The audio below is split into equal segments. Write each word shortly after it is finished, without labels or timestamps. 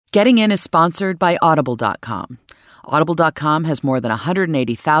Getting In is sponsored by Audible.com. Audible.com has more than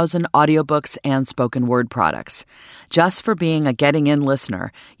 180,000 audiobooks and spoken word products. Just for being a Getting In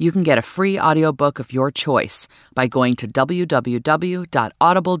listener, you can get a free audiobook of your choice by going to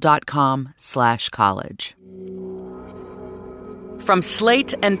www.audible.com/college. From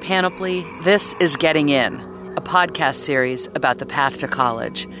Slate and Panoply, this is Getting In, a podcast series about the path to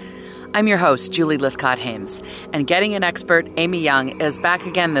college. I'm your host, Julie Lithcott-Hames, and Getting In expert Amy Young is back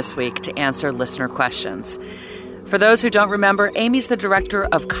again this week to answer listener questions. For those who don't remember, Amy's the director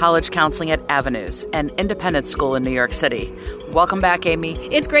of college counseling at Avenues, an independent school in New York City. Welcome back, Amy.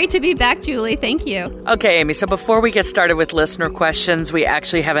 It's great to be back, Julie. Thank you. Okay, Amy, so before we get started with listener questions, we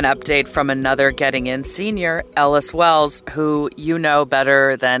actually have an update from another Getting In senior, Ellis Wells, who you know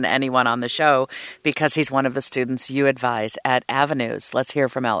better than anyone on the show because he's one of the students you advise at Avenues. Let's hear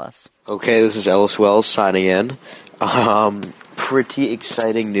from Ellis. Okay, this is Ellis Wells signing in. Pretty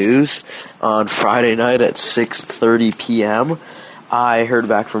exciting news. On Friday night at 6:30 p.m., I heard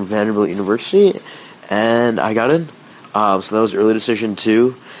back from Vanderbilt University, and I got in. So that was early decision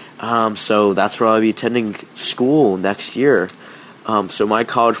too. So that's where I'll be attending school next year. So my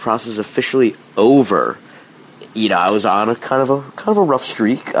college process is officially over. You know, I was on a kind of a rough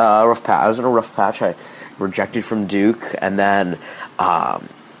streak, rough patch. I was in a rough patch. I rejected from Duke, and then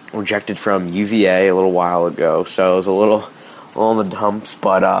rejected from UVA a little while ago. So it was a little in the dumps,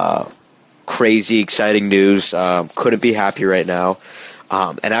 but crazy, exciting news. Couldn't be happy right now.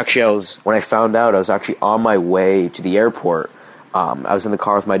 And actually, when I found out, I was actually on my way to the airport. I was in the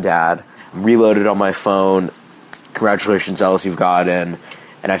car with my dad, reloaded on my phone. Congratulations, Ellis, you've got in.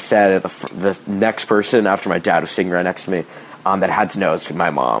 And I said that the next person after my dad was sitting right next to me that had to know was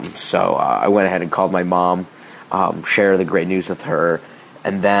my mom. So I went ahead and called my mom, shared the great news with her,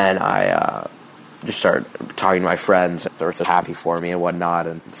 and then I just started talking to my friends. They were so happy for me and whatnot.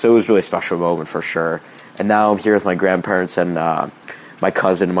 And so it was really a special moment for sure. And now I'm here with my grandparents and my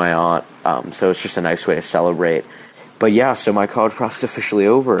cousin and my aunt. So it's just a nice way to celebrate. But yeah, so my college process is officially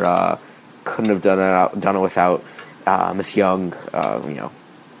over. Couldn't have done it without Miss Young.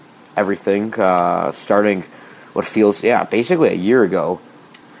 Everything. Starting what feels, basically a year ago.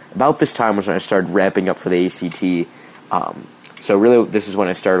 About this time was when I started ramping up for the ACT. So really, this is when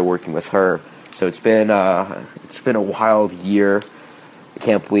I started working with her. So it's been a wild year. I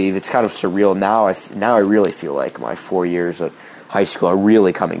can't believe it's kind of surreal now. I really feel like my 4 years of high school are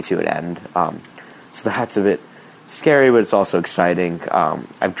really coming to an end. So that's a bit scary, but it's also exciting.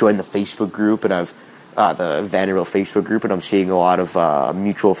 I've joined the Facebook group, and the Vanderbilt Facebook group, and I'm seeing a lot of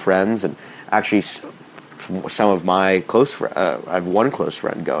mutual friends, and actually some of my close friends. I have one close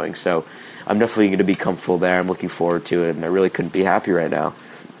friend going, so I'm definitely going to be comfortable there. I'm looking forward to it, and I really couldn't be happy right now.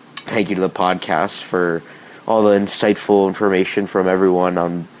 Thank you to the podcast for all the insightful information from everyone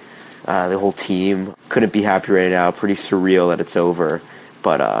on the whole team. Couldn't be happy right now. Pretty surreal that it's over,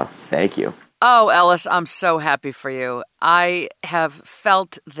 but thank you. Oh, Ellis, I'm so happy for you. I have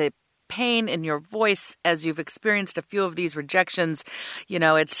felt the pain in your voice as you've experienced a few of these rejections. You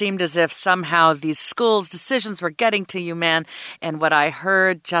know, it seemed as if somehow these schools' decisions were getting to you, man. And what I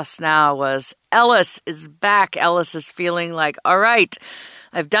heard just now was Ellis is back. Ellis is feeling like, all right,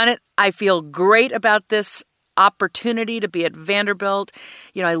 I've done it. I feel great about this opportunity to be at Vanderbilt.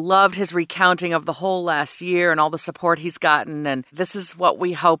 You know, I loved his recounting of the whole last year and all the support he's gotten. And this is what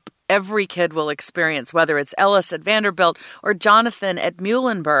we hope every kid will experience, whether it's Ellis at Vanderbilt or Jonathan at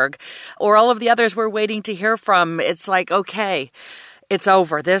Muhlenberg or all of the others we're waiting to hear from. It's like, okay, it's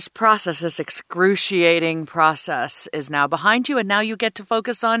over. This process, this excruciating process is now behind you. And now you get to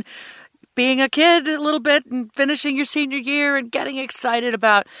focus on being a kid a little bit and finishing your senior year and getting excited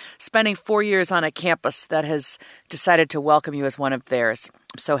about spending 4 years on a campus that has decided to welcome you as one of theirs.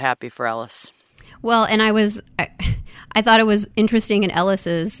 I'm so happy for Ellis. Well, and I thought it was interesting in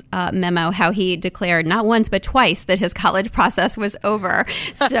Ellis's memo how he declared not once but twice that his college process was over.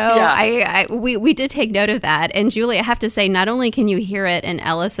 So yeah. We did take note of that. And Julie, I have to say, not only can you hear it in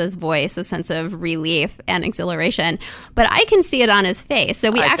Ellis's voice, a sense of relief and exhilaration, but I can see it on his face.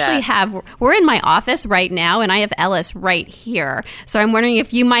 So we're in my office right now, and I have Ellis right here. So I'm wondering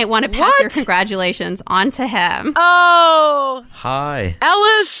if you might want to pass your congratulations on to him. Oh! Hi.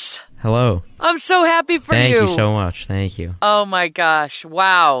 Ellis! Hello. I'm so happy for you. Thank you so much. Thank you. Oh, my gosh.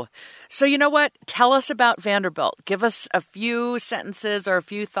 Wow. So you know what? Tell us about Vanderbilt. Give us a few sentences or a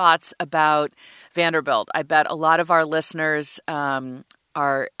few thoughts about Vanderbilt. I bet a lot of our listeners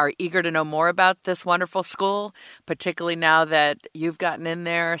are eager to know more about this wonderful school, particularly now that you've gotten in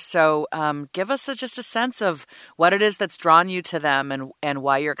there. So give us just a sense of what it is that's drawn you to them and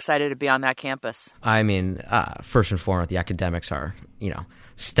why you're excited to be on that campus. I mean, first and foremost, the academics are,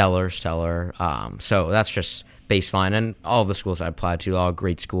 stellar. So that's just baseline. And all of the schools I applied to, all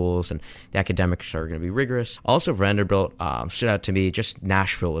great schools, and the academics are going to be rigorous. Also, Vanderbilt stood out to me. Just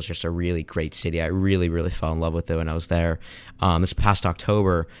Nashville was just a really great city. I really, really fell in love with it when I was there. This past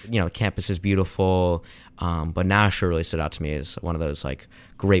October, the campus is beautiful, but Nashville really stood out to me as one of those like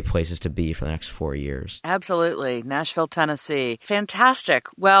great places to be for the next 4 years. Absolutely. Nashville, Tennessee. Fantastic.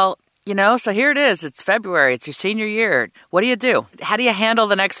 Well, so here it is. It's February. It's your senior year. What do you do? How do you handle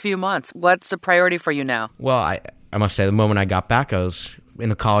the next few months? What's a priority for you now? Well, I must say, the moment I got back, I was in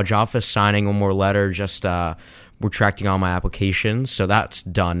the college office signing one more letter, just retracting all my applications. So that's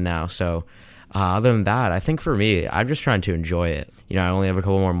done now. So other than that, I think for me, I'm just trying to enjoy it. I only have a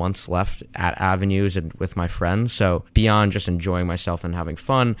couple more months left at Avenues and with my friends. So beyond just enjoying myself and having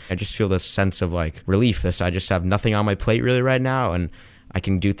fun, I just feel this sense of like relief. I just have nothing on my plate really right now, and I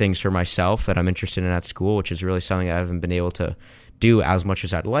can do things for myself that I'm interested in at school, which is really something I haven't been able to do as much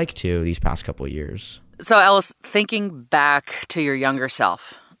as I'd like to these past couple of years. So, Ellis, thinking back to your younger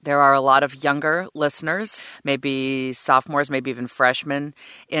self, there are a lot of younger listeners, maybe sophomores, maybe even freshmen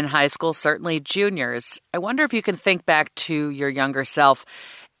in high school, certainly juniors. I wonder if you can think back to your younger self,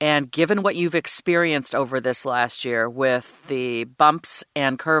 and given what you've experienced over this last year with the bumps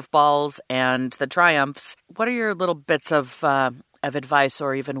and curveballs and the triumphs, what are your little bits of advice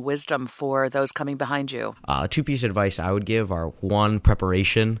or even wisdom for those coming behind you? Two pieces of advice I would give are, one,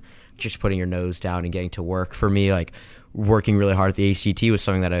 preparation, just putting your nose down and getting to work. For me, like working really hard at the ACT was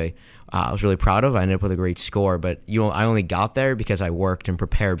something that I was really proud of. I ended up with a great score, but I only got there because I worked and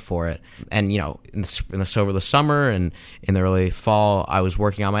prepared for it. And over the summer and in the early fall, I was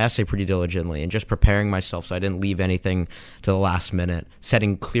working on my essay pretty diligently and just preparing myself so I didn't leave anything to the last minute,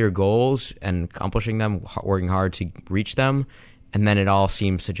 setting clear goals and accomplishing them, working hard to reach them. And then it all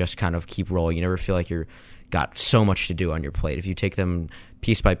seems to just kind of keep rolling. You never feel like you're got so much to do on your plate. If you take them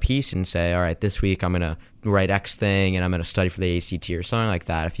piece by piece and say, all right, this week I'm going to write X thing and I'm going to study for the ACT or something like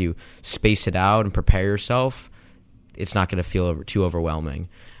that, if you space it out and prepare yourself, it's not going to feel too overwhelming.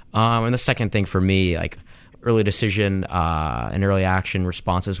 And the second thing for me, like early decision and early action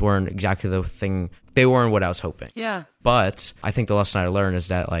responses weren't exactly the thing. They weren't what I was hoping. Yeah. But I think the lesson I learned is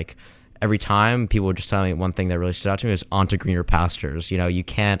that like every time people would just tell me one thing that really stood out to me is onto greener pastures. You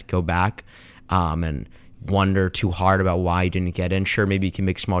can't go back and wonder too hard about why you didn't get in. Sure, maybe you can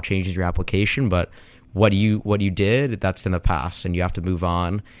make small changes in your application, but what you did, that's in the past, and you have to move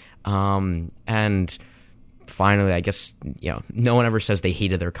on. And finally, I guess, no one ever says they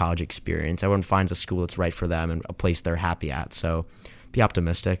hated their college experience. Everyone finds a school that's right for them and a place they're happy at. So be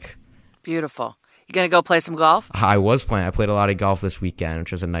optimistic. Beautiful. You going to go play some golf? I was playing. I played a lot of golf this weekend,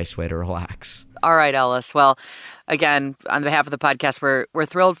 which was a nice way to relax. All right, Ellis. Well, again, on behalf of the podcast, we're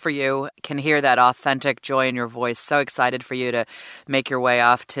thrilled for you. Can hear that authentic joy in your voice. So excited for you to make your way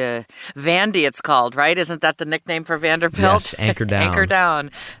off to Vandy, it's called, right? Isn't that the nickname for Vanderbilt? Yes, Anchor Down. Anchor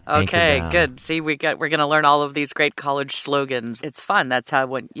Down. Okay, Anchor Down. Good. See, we're going to learn all of these great college slogans. It's fun. That's how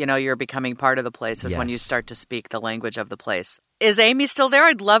when you're becoming part of the place is when you start to speak the language of the place. Is Amy still there?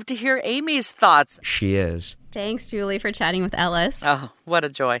 I'd love to hear Amy's thoughts. She is. Thanks, Julie, for chatting with Ellis. Oh, what a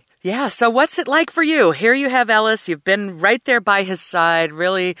joy. Yeah, so what's it like for you? Here you have Ellis. You've been right there by his side,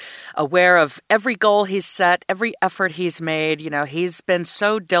 really aware of every goal he's set, every effort he's made. He's been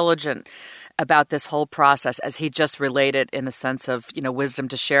so diligent about this whole process, as he just related in a sense of, wisdom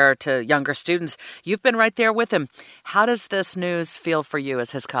to share to younger students. You've been right there with him. How does this news feel for you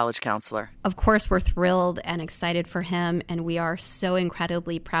as his college counselor? Of course, we're thrilled and excited for him, and we are so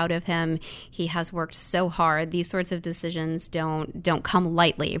incredibly proud of him. He has worked so hard. These sorts of decisions don't come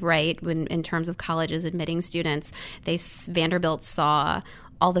lightly, right? In terms of colleges admitting students, Vanderbilt saw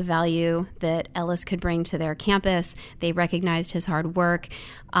all the value that Ellis could bring to their campus. They recognized his hard work.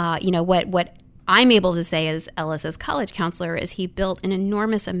 What I'm able to say as Ellis's college counselor is he built an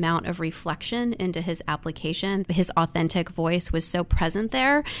enormous amount of reflection into his application. His authentic voice was so present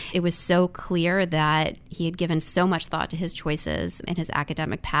there. It was so clear that he had given so much thought to his choices and his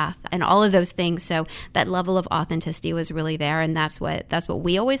academic path and all of those things. So that level of authenticity was really there, and that's what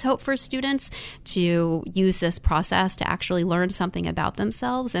we always hope for students, to use this process to actually learn something about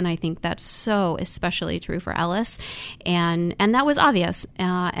themselves. And I think that's so especially true for Ellis, and that was obvious.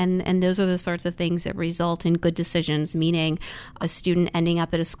 And those are the sorts of things that result in good decisions, meaning a student ending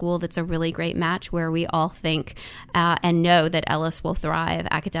up at a school that's a really great match where we all think and know that Ellis will thrive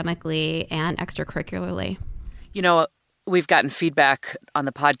academically and extracurricularly. We've gotten feedback on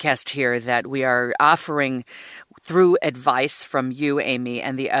the podcast here that we are offering, through advice from you, Amy,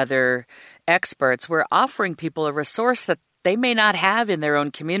 and the other experts, we're offering people a resource that they may not have in their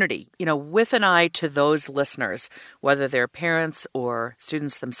own community. With an eye to those listeners, whether they're parents or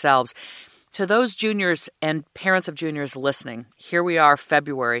students themselves, to those juniors and parents of juniors listening, here we are,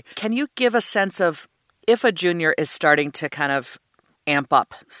 February. Can you give a sense of if a junior is starting to kind of amp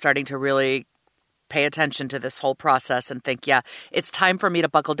up, starting to really pay attention to this whole process and think, yeah, it's time for me to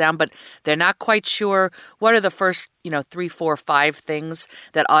buckle down, but they're not quite sure what are the first, 3, 4, 5 things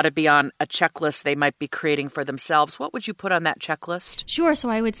that ought to be on a checklist they might be creating for themselves? What would you put on that checklist? Sure. So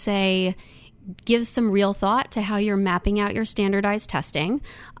I would say give some real thought to how you're mapping out your standardized testing,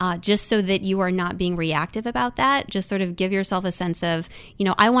 just so that you are not being reactive about that. Just sort of give yourself a sense of,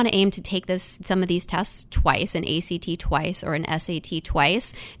 I want to aim to take some of these tests twice, an ACT twice or an SAT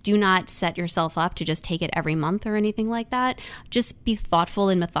twice. Do not set yourself up to just take it every month or anything like that. Just be thoughtful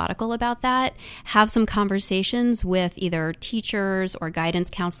and methodical about that. Have some conversations with either teachers or guidance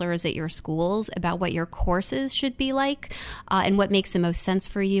counselors at your schools about what your courses should be like, and what makes the most sense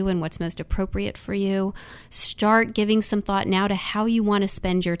for you and what's most appropriate for you. Start giving some thought now to how you want to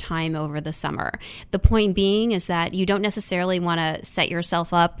spend your time over the summer. The point being is that you don't necessarily want to set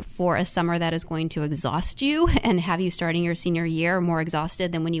yourself up for a summer that is going to exhaust you and have you starting your senior year more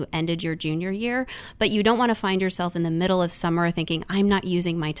exhausted than when you ended your junior year. But you don't want to find yourself in the middle of summer thinking, I'm not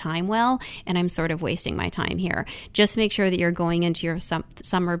using my time well and I'm sort of wasting my time here. Just make sure that you're going into your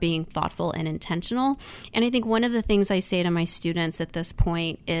summer being thoughtful and intentional. And I think one of the things I say to my students at this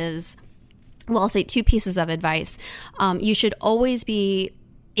point is, well, I'll say 2 pieces of advice. You should always be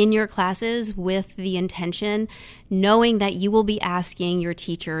in your classes with the intention, knowing that you will be asking your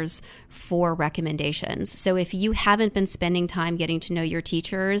teachers for recommendations. So if you haven't been spending time getting to know your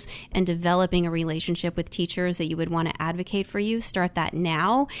teachers and developing a relationship with teachers that you would want to advocate for you, start that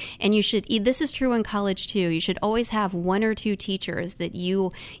now. And this is true in college too. You should always have 1 or 2 teachers that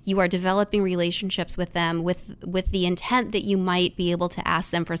you are developing relationships with them with the intent that you might be able to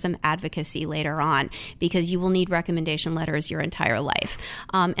ask them for some advocacy later on, because you will need recommendation letters your entire life.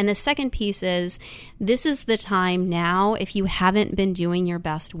 And the second piece is, this is the time now, if you haven't been doing your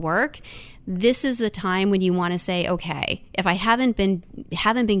best work, this is the time when you want to say, okay, if I haven't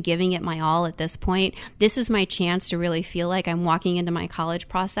been giving it my all at this point, this is my chance to really feel like I'm walking into my college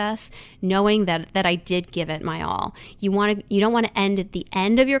process knowing that I did give it my all. You don't want to end at the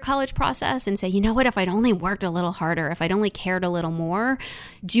end of your college process and say, you know what, if I'd only worked a little harder, if I'd only cared a little more.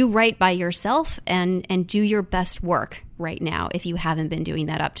 Do right by yourself and do your best work right now if you haven't been doing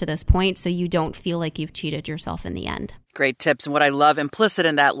that up to this point, so you don't feel like you've cheated yourself in the end. Great tips. And what I love implicit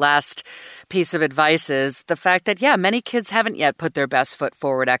in that last piece of advice is the fact that, many kids haven't yet put their best foot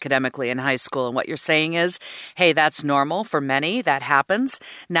forward academically in high school. And what you're saying is, hey, that's normal for many. That happens.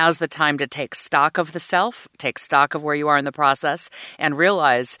 Now's the time to take stock of the self, take stock of where you are in the process, and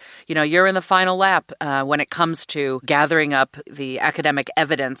realize, you're in the final lap when it comes to gathering up the academic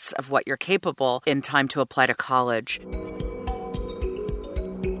evidence of what you're capable in time to apply to college.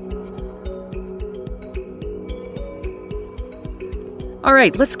 All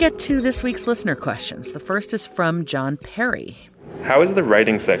right, let's get to this week's listener questions. The first is from John Perry. How is the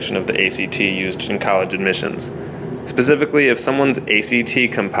writing section of the ACT used in college admissions? Specifically, if someone's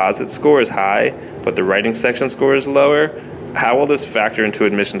ACT composite score is high, but the writing section score is lower, how will this factor into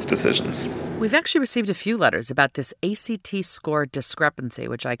admissions decisions? We've actually received a few letters about this ACT score discrepancy,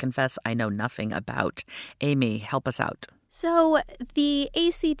 which I confess I know nothing about. Amy, help us out. So the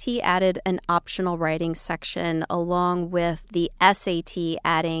ACT added an optional writing section along with the SAT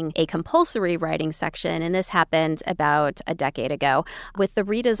adding a compulsory writing section, and this happened about a decade ago. With the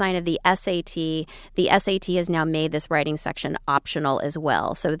redesign of the SAT has now made this writing section optional as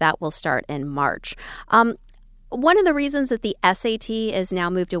well, so that will start in March. One of the reasons that the SAT is now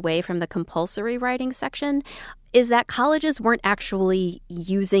moved away from the compulsory writing section is that colleges weren't actually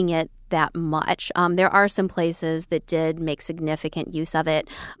using it that much. There are some places that did make significant use of it,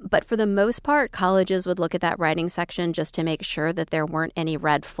 but for the most part, colleges would look at that writing section just to make sure that there weren't any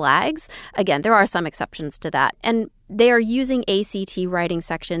red flags. Again, there are some exceptions to that. And they are using ACT writing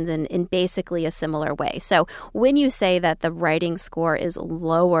sections in basically a similar way. So when you say that the writing score is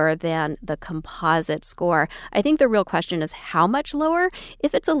lower than the composite score, I think the real question is how much lower?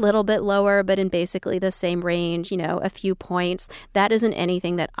 If it's a little bit lower, but in basically the same range, a few points, that isn't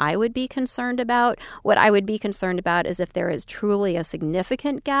anything that I would be concerned about. What I would be concerned about is if there is truly a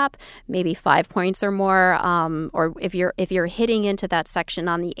significant gap, maybe 5 points or more, or if you're hitting into that section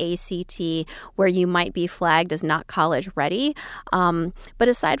on the ACT where you might be flagged as not college ready. But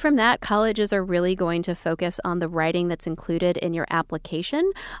aside from that, colleges are really going to focus on the writing that's included in your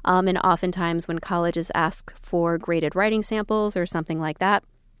application. And oftentimes when colleges ask for graded writing samples or something like that,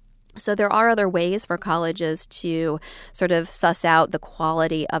 So there are other ways for colleges to sort of suss out the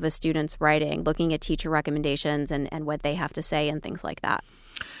quality of a student's writing, looking at teacher recommendations and what they have to say and things like that.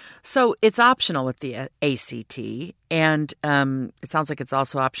 So it's optional with the ACT, and it sounds like it's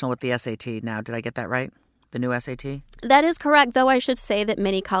also optional with the SAT now. Did I get that right? The new SAT? That is correct, though I should say that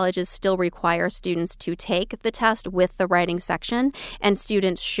many colleges still require students to take the test with the writing section, and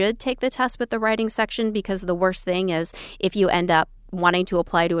students should take the test with the writing section because the worst thing is if you end up wanting to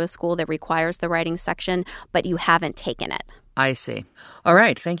apply to a school that requires the writing section, but you haven't taken it. I see. All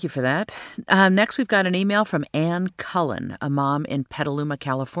right. Thank you for that. Next, we've got an email from Ann Cullen, a mom in Petaluma,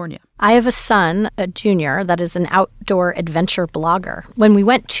 California. I have a son, a junior, that is an outdoor adventure blogger. When we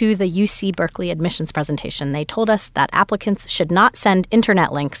went to the UC Berkeley admissions presentation, they told us that applicants should not send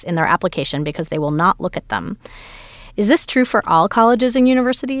internet links in their application because they will not look at them. Is this true for all colleges and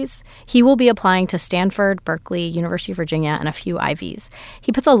universities? He will be applying to Stanford, Berkeley, University of Virginia, and a few Ivies.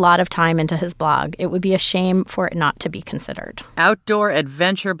 He puts a lot of time into his blog. It would be a shame for it not to be considered. Outdoor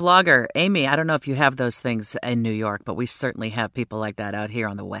adventure blogger. Amy, I don't know if you have those things in New York, but we certainly have people like that out here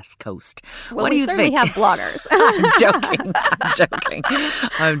on the West Coast. Well, what do you think? We certainly have bloggers.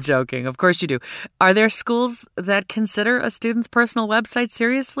 I'm joking. Of course you do. Are there schools that consider a student's personal website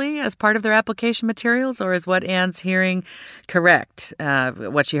seriously as part of their application materials, or is what Ann's hearing correct?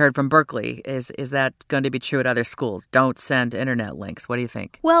 What she heard from Berkeley, is that going to be true at other schools? Don't send internet links. What do you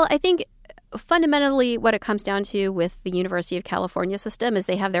think? Well, I think fundamentally what it comes down to with the University of California system is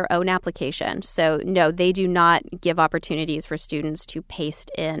they have their own application. So no, they do not give opportunities for students to paste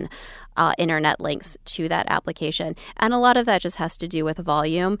in internet links to that application. And a lot of that just has to do with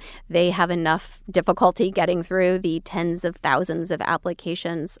volume. They have enough difficulty getting through the tens of thousands of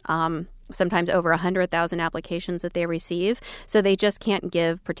applications, sometimes over 100,000 applications that they receive. So they just can't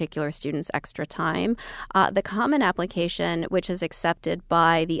give particular students extra time. The common application, which is accepted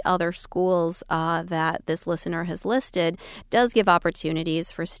by the other schools that this listener has listed, does give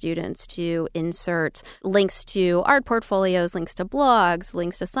opportunities for students to insert links to art portfolios, links to blogs,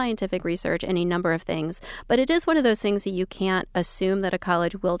 links to scientific research, any number of things. But it is one of those things that you can't assume that a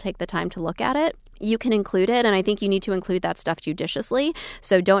college will take the time to look at it. You can include it, and I think you need to include that stuff judiciously.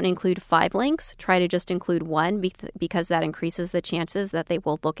 So don't include 5 links. Try to just include 1 because that increases the chances that they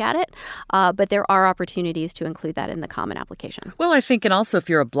will look at it. But there are opportunities to include that in the common application. Well, I think, and also if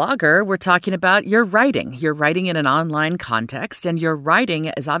you're a blogger, we're talking about your writing. You're writing in an online context, and your writing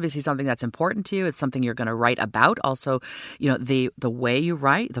is obviously something that's important to you. It's something you're going to write about. Also, the way you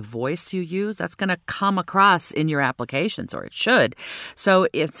write, the voice you use, that's going to come across in your applications, or it should. So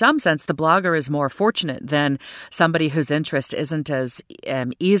in some sense, the blogger is more fortunate than somebody whose interest isn't as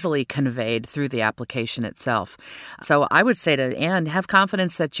easily conveyed through the application itself. So I would say to Anne, have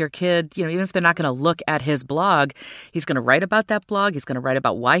confidence that your kid, even if they're not going to look at his blog, he's going to write about that blog. He's going to write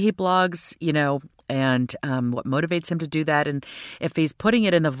about why he blogs, and what motivates him to do that. And if he's putting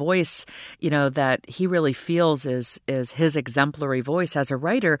it in the voice, that he really feels is his exemplary voice as a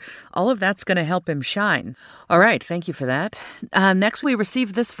writer, all of that's going to help him shine. All right. Thank you for that. Next, we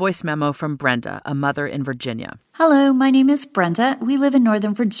received this voice memo from Brenda, a mother in Virginia. Hello, my name is Brenda. We live in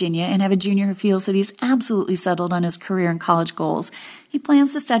Northern Virginia and have a junior who feels that he's absolutely settled on his career and college goals. He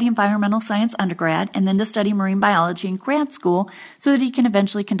plans to study environmental science undergrad and then to study marine biology in grad school so that he can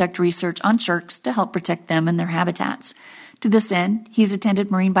eventually conduct research on sharks to help protect them and their habitats. To this end, he's attended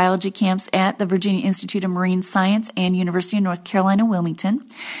marine biology camps at the Virginia Institute of Marine Science and University of North Carolina, Wilmington.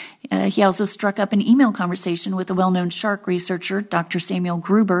 He also struck up an email conversation with a well-known shark researcher, Dr. Samuel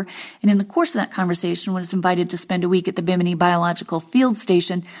Gruber, and in the course of that conversation was invited to spend a week at the Bimini Biological Field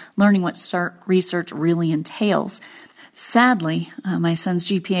Station learning what shark research really entails. Sadly, my son's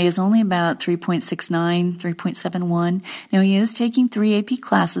GPA is only about 3.69, 3.71. Now, he is taking 3 AP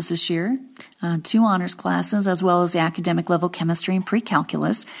classes this year, 2 honors classes, as well as the academic level chemistry and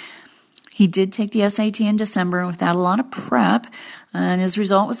pre-calculus. He did take the SAT in December without a lot of prep, and his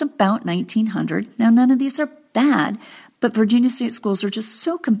result was about 1900. Now, none of these are bad, but Virginia State schools are just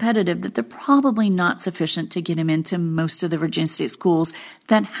so competitive that they're probably not sufficient to get him into most of the Virginia State schools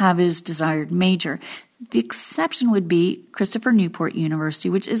that have his desired major. The exception would be Christopher Newport University,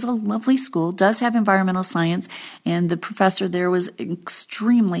 which is a lovely school, does have environmental science, and the professor there was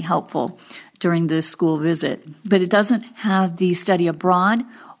extremely helpful during the school visit. But it doesn't have the study abroad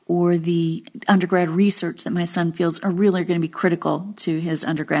or the undergrad research that my son feels are really going to be critical to his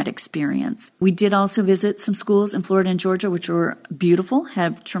undergrad experience. We did also visit some schools in Florida and Georgia, which were beautiful,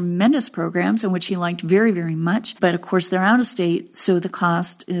 have tremendous programs in which he liked very, very much. But of course, they're out of state, so the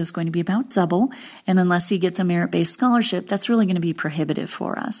cost is going to be about double. And unless he gets a merit-based scholarship, that's really going to be prohibitive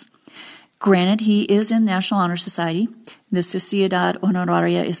for us. Granted, he is in National Honor Society, the Sociedad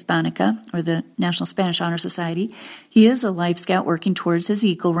Honoraria Hispanica, or the National Spanish Honor Society. He is a Life Scout working towards his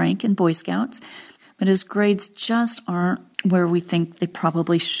Eagle rank in Boy Scouts, but his grades just aren't where we think they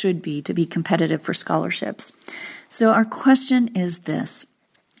probably should be to be competitive for scholarships. So our question is this.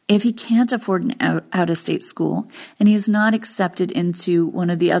 If he can't afford an out-of-state school and he is not accepted into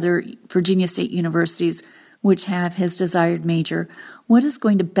one of the other Virginia State universities which have his desired major, what is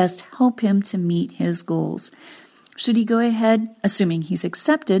going to best help him to meet his goals? Should he go ahead, assuming he's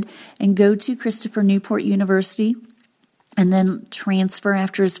accepted, and go to Christopher Newport University and then transfer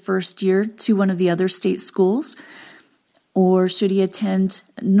after his first year to one of the other state schools? Or should he attend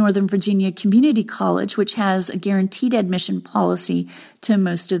Northern Virginia Community College, which has a guaranteed admission policy to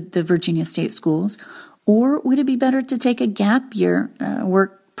most of the Virginia state schools? Or would it be better to take a gap year,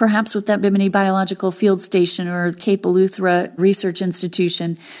 work perhaps with that Bimini Biological Field Station or Cape Eleuthera Research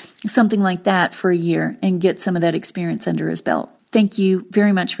Institution, something like that for a year, and get some of that experience under his belt? Thank you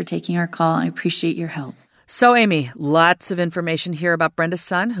very much for taking our call. I appreciate your help. So, Amy, lots of information here about Brenda's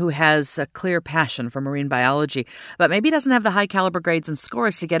son, who has a clear passion for marine biology, but maybe doesn't have the high caliber grades and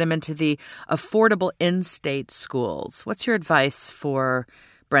scores to get him into the affordable in-state schools. What's your advice for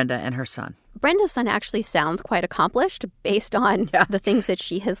Brenda and her son? Brenda's son actually sounds quite accomplished based on the things that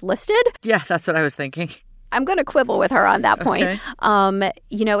she has listed. Yeah, that's what I was thinking. I'm going to quibble with her on that point. Okay.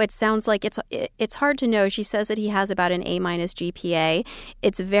 It sounds like it's hard to know. She says that he has about an A- GPA.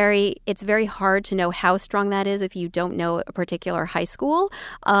 It's very hard to know how strong that is if you don't know a particular high school.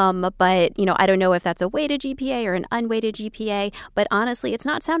 But I don't know if that's a weighted GPA or an unweighted GPA. But honestly, it's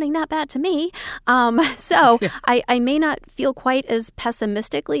not sounding that bad to me. I may not feel quite as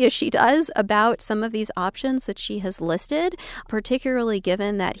pessimistically as she does about some of these options that she has listed, particularly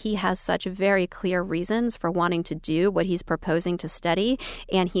given that he has such very clear reasons for wanting to do what he's proposing to study,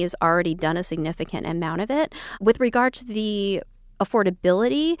 and he has already done a significant amount of it. With regard to the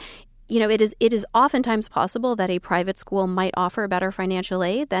affordability, it is oftentimes possible that a private school might offer better financial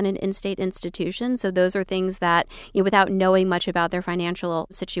aid than an in-state institution. So those are things that, without knowing much about their financial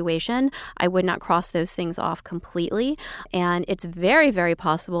situation, I would not cross those things off completely. And it's very, very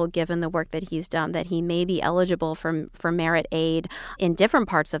possible, given the work that he's done, that he may be eligible for merit aid in different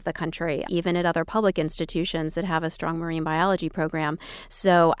parts of the country, even at other public institutions that have a strong marine biology program.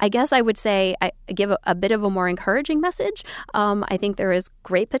 So I guess I would say I give a bit of a more encouraging message. I think there is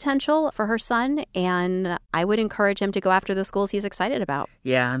great potential for her son, and I would encourage him to go after the schools he's excited about.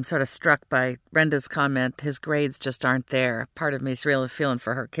 Yeah, I'm sort of struck by Brenda's comment. His grades just aren't there. Part of me is really feeling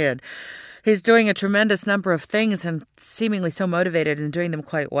for her kid. He's doing a tremendous number of things and seemingly so motivated and doing them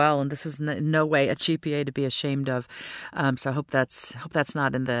quite well. And this is in no way a GPA to be ashamed of. So I hope that's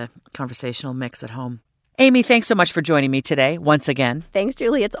not in the conversational mix at home. Amy, thanks so much for joining me today once again. Thanks,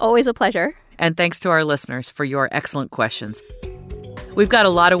 Julie. It's always a pleasure. And thanks to our listeners for your excellent questions. We've got a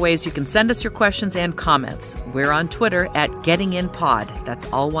lot of ways you can send us your questions and comments. We're on Twitter at GettingInPod. That's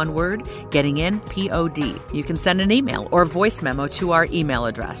all one word, GettingInPod. You can send an email or voice memo to our email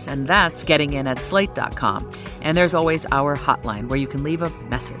address, and that's gettingin@slate.com. And there's always our hotline where you can leave a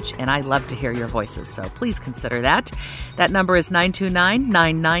message, and I love to hear your voices, so please consider that. That number is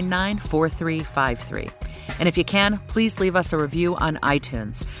 929-999-4353. And if you can, please leave us a review on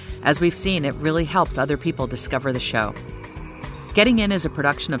iTunes. As we've seen, it really helps other people discover the show. Getting In is a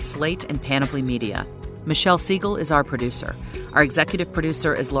production of Slate and Panoply Media. Michelle Siegel is our producer. Our executive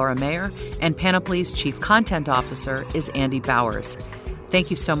producer is Laura Mayer, and Panoply's chief content officer is Andy Bowers. Thank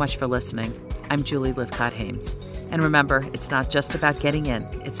you so much for listening. I'm Julie Lifcott-Hames. And remember, it's not just about getting in,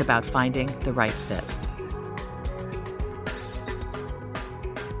 it's about finding the right fit.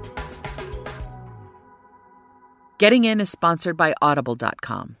 Getting In is sponsored by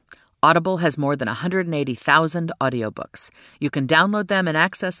Audible.com. Audible has more than 180,000 audiobooks. You can download them and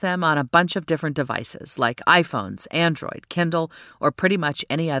access them on a bunch of different devices like iPhones, Android, Kindle, or pretty much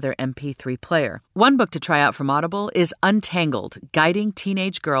any other MP3 player. One book to try out from Audible is Untangled, Guiding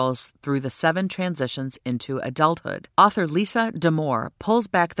Teenage Girls Through the 7 Transitions into Adulthood. Author Lisa D'Amour pulls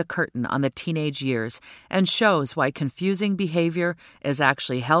back the curtain on the teenage years and shows why confusing behavior is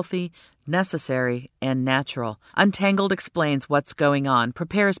actually healthy, necessary, and natural. Untangled explains what's going on,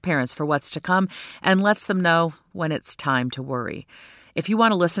 prepares parents for what's to come, and lets them know when it's time to worry. If you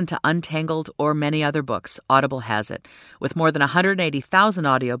want to listen to Untangled or many other books, Audible has it. With more than 180,000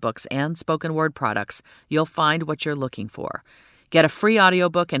 audiobooks and spoken word products, you'll find what you're looking for. Get a free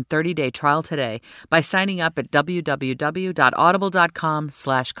audiobook and 30-day trial today by signing up at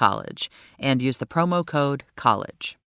www.audible.com/college and use the promo code COLLEGE.